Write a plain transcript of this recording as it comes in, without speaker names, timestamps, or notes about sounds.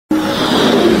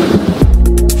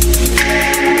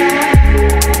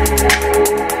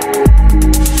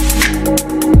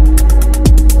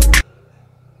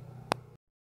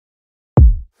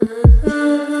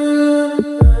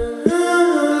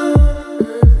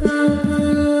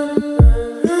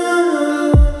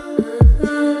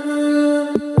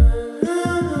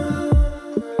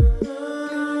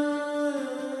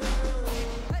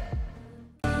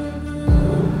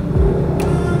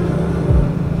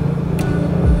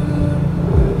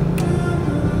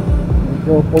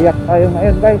medyo puyat tayo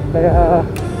ngayon guys, kaya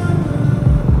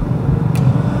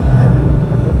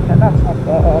pasensya na at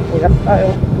puyat tayo,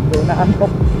 medyo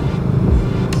naantok.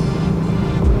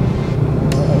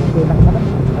 Okay lang naman,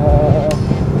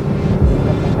 hindi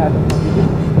naman masyadong mabilis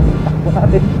yung takbo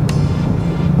natin.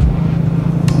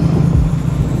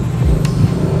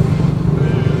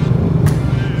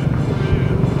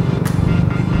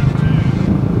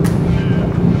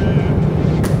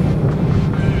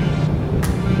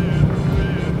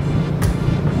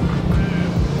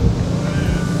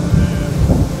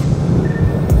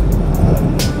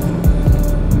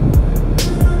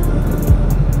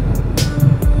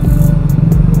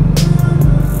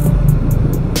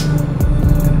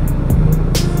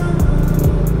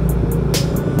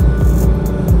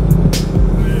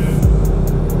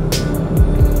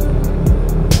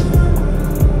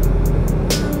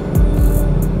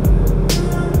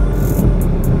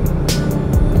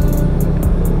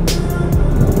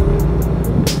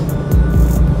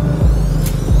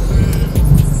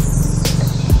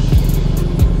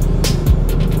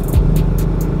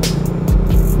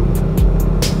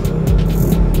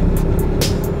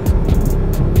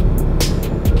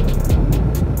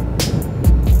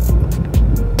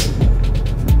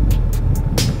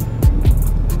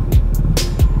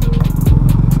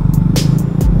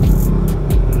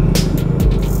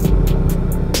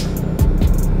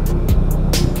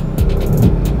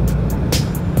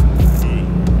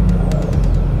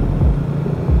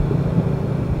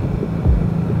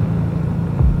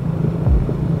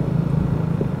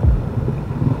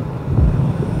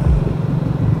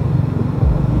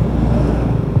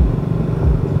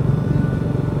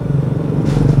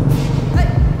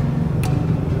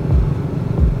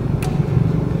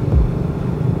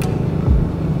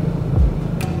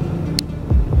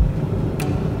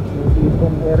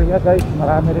 Area guys,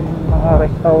 marami rin mga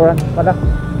restaurant pala.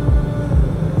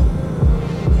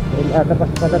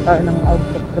 Lalabas pala tayo ng out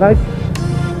of drive.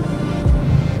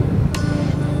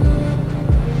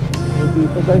 So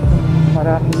dito guys,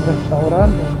 maraming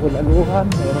restaurant, bulaluhan,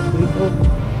 meron dito.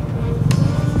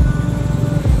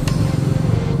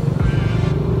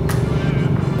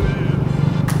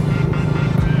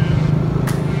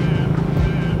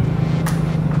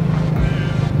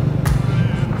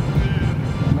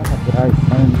 Drive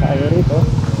naman tayo rito.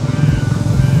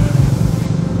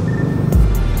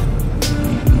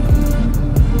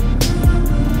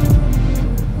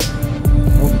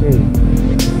 Okay.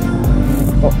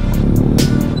 Oh.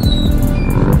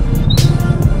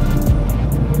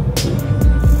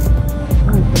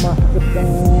 Ay, sumasakit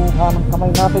yung kanang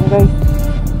kamay natin guys.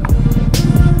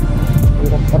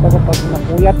 Hirap talaga pag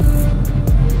napuyat.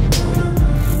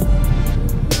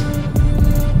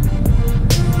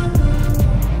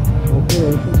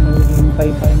 May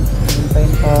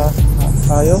hintayin pa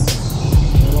tayo.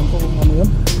 Ewan ko kung ano yun.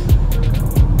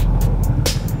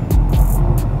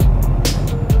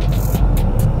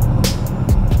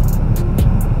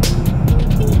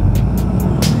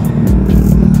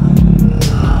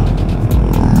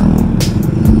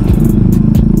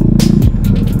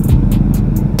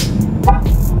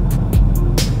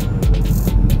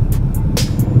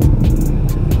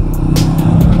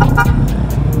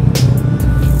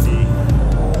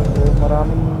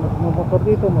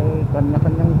 Dito may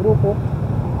kanya-kanyang grupo.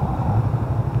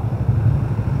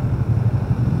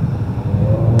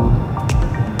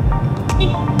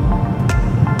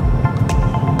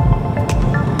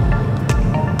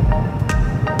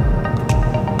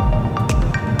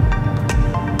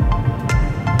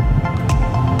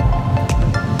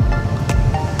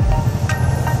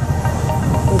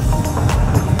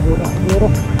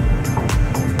 Siguro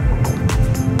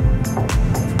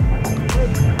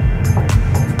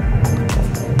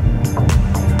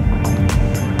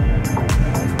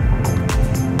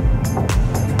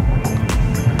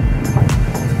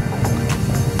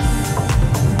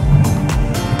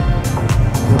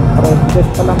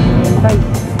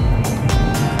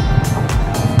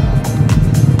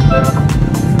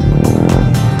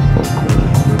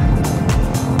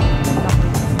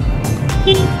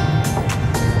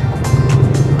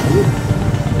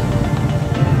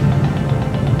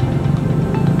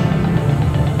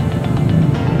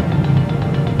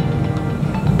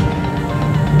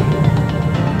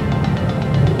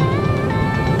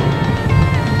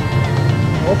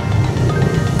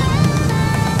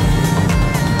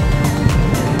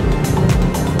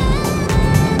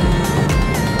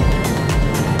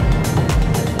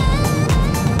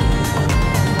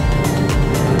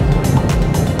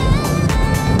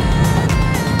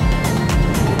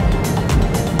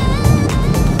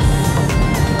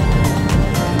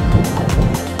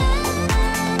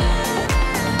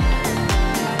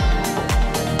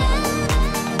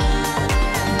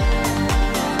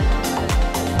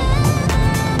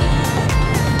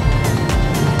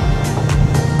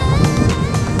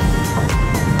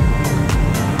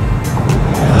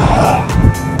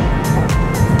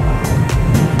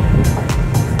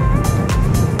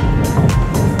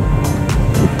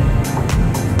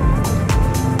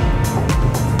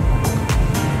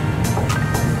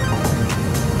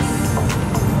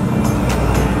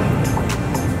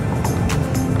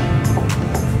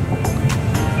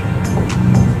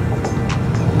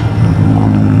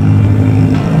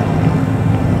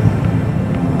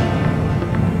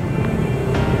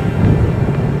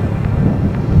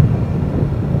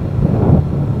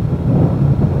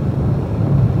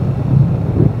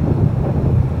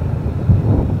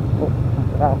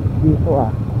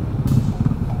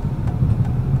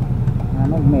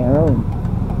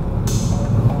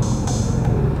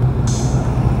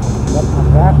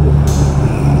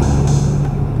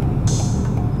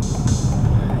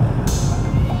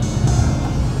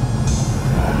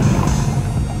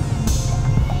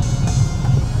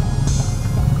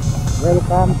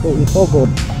Itogon.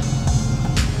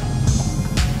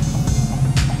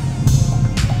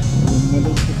 Yung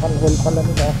municipal hall pala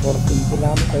nila, 14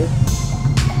 kilometers.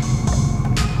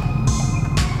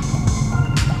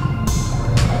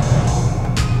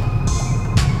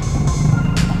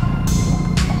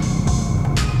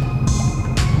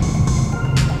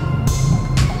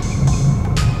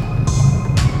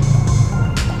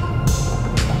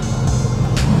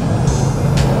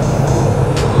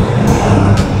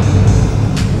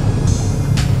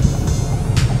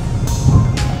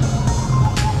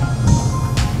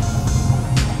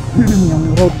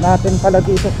 Yung road natin pala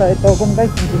dito sa Itogon guys,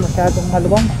 hindi masyadong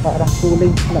maluwang, parang 2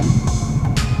 lanes lang.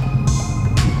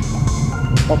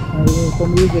 Pag may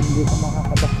tumigil, hindi ka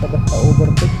makakabas-kabas sa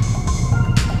overtake.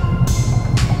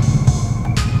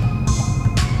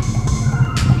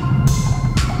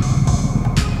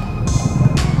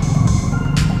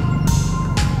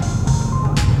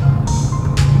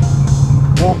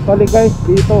 So actually guys,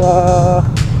 dito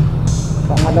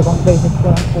pangalawang beses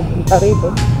ko lang pumunta rito.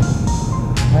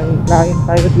 May client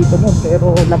tayo dito nun,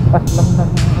 pero lampas lang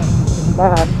ng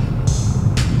simbahan.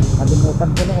 Kalimutan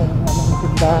ko na kung anong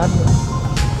simbahan yun.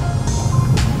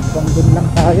 Hanggang dun lang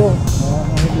tayo.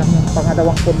 Ngayon lang yung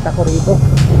pangalawang punta ko rito.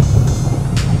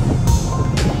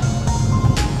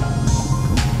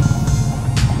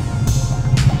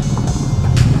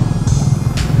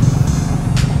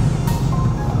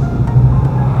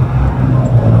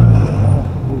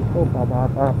 Dito,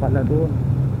 bababa pala dun.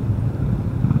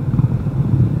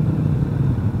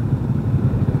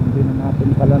 Hindi na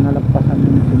natin pala nalagpasan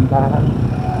yung simbahan.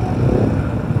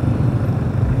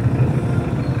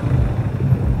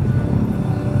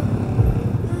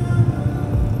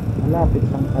 Malapit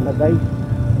lang pala guys.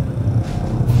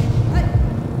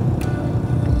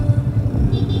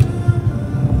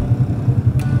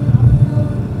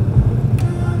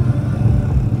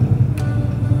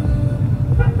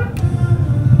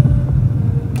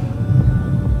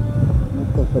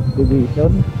 Ito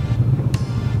subdivision.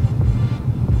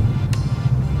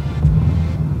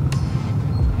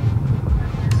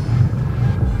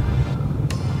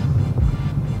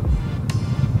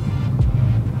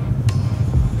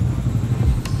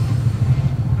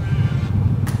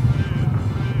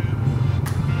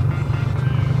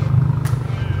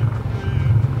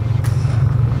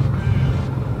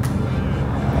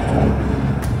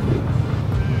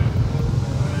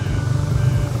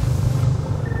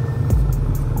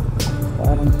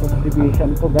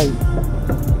 Subdivision to guys.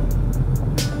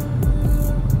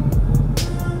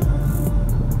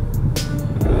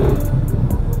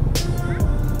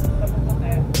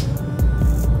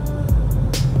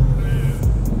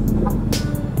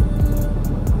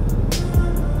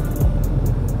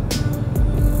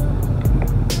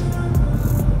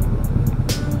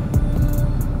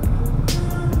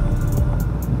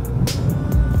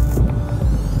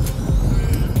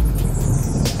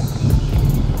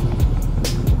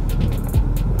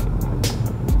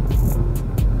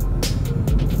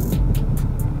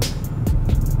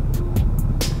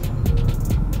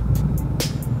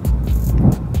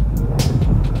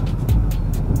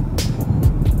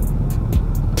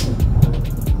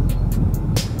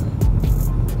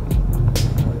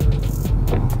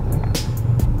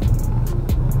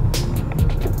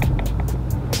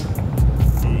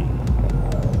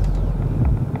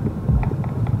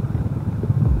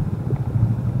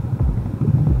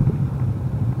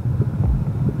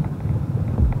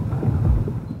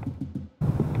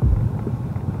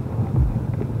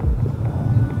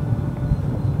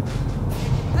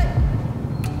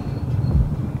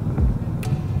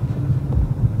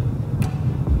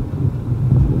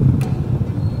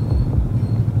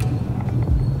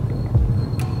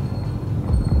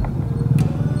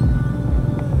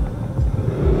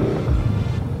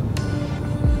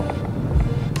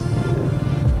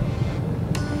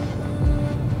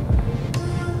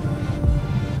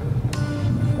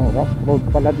 Rough road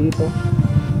pala dito.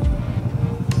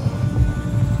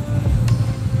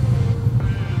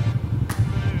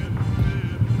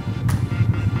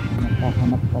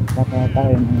 Nagkahanap pa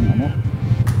tayo ng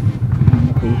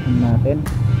location natin.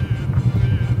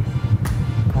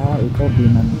 Ito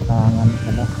binantangan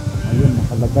pala. Ayun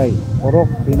nakalagay,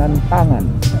 Purok Binantangan.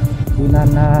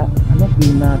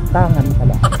 Binatangan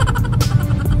pala.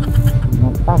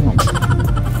 Binantangan.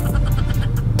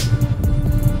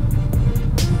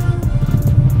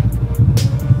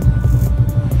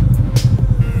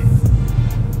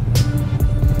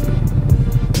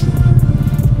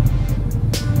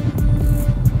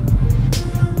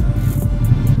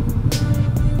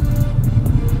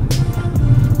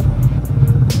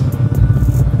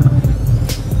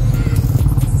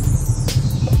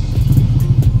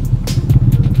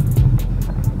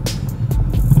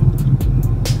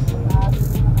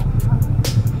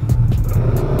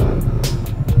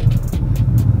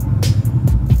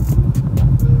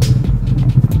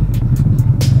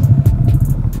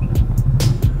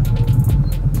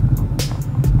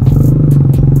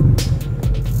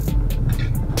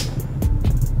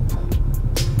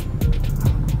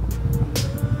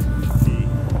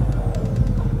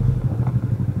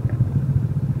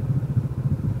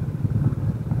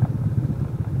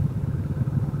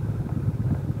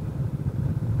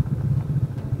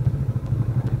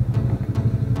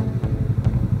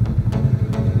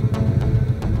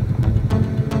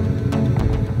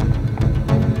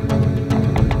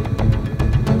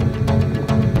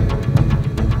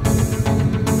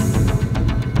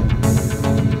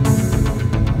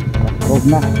 loob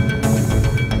na.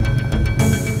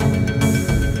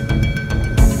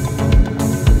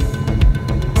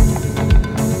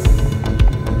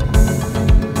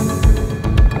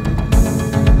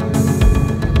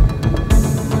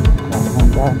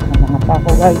 Hanggang ang mga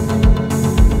pako guys,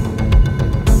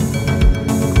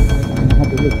 mga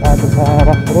delikado sa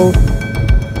rough road.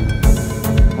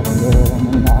 Pag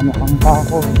may naano kang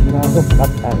pako, sigurado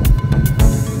flat tayo.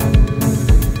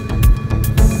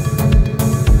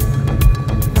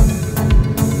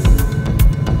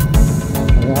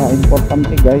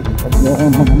 Importante guys, pag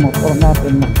yung mga motor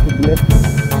natin mag-siglet,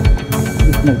 at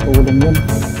least may tulong yun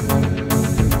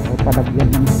o palagyan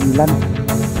ng silan.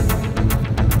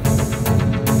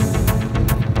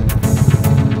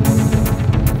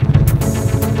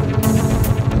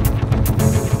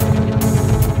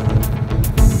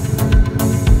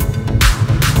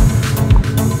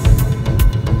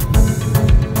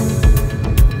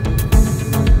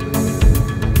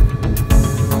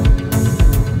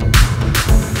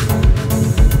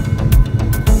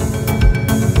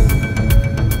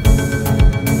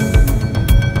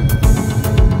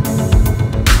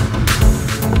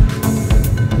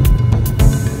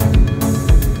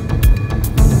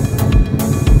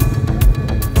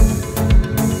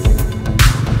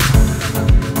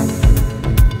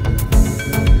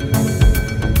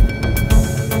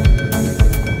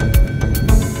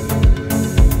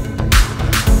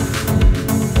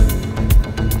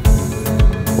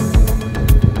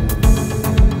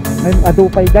 May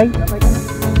adupay guys.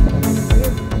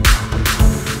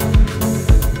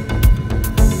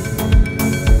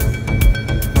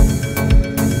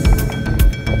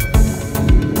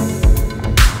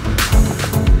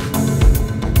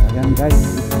 Ayan guys.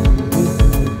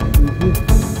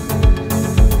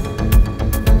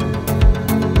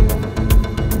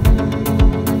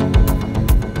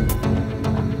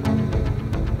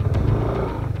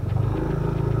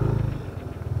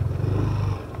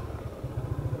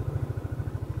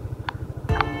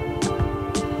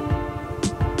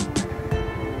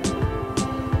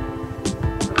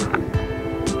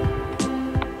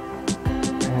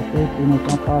 Okay, pinag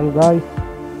na tayo guys.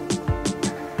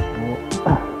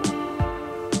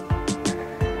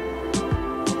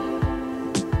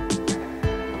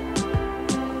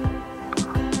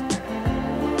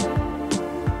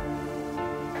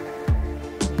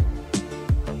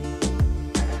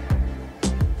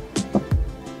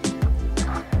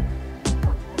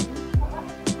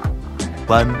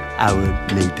 One hour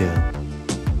later.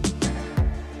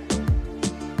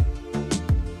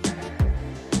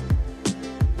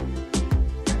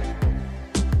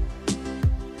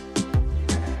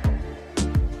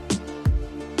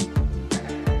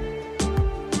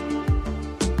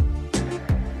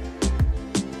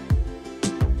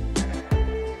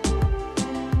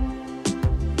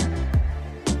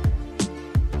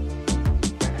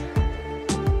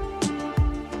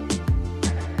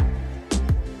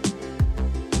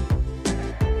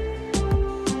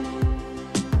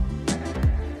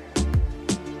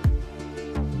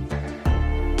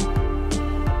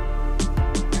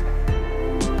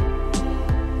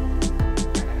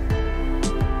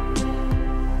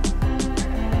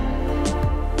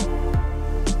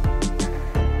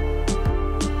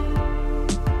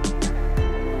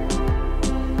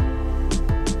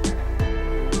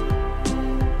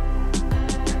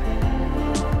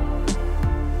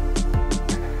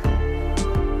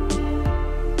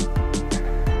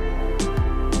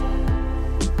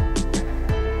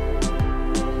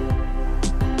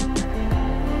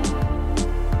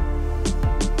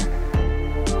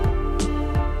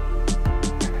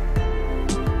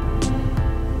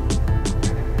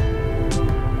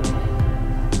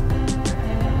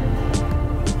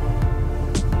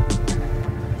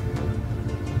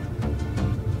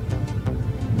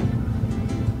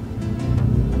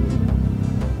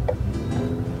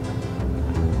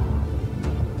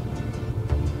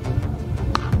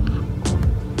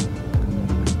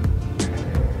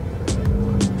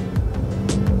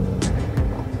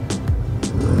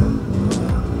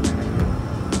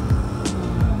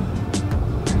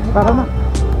 Tara na.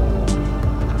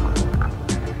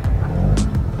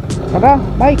 Tara,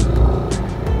 bye.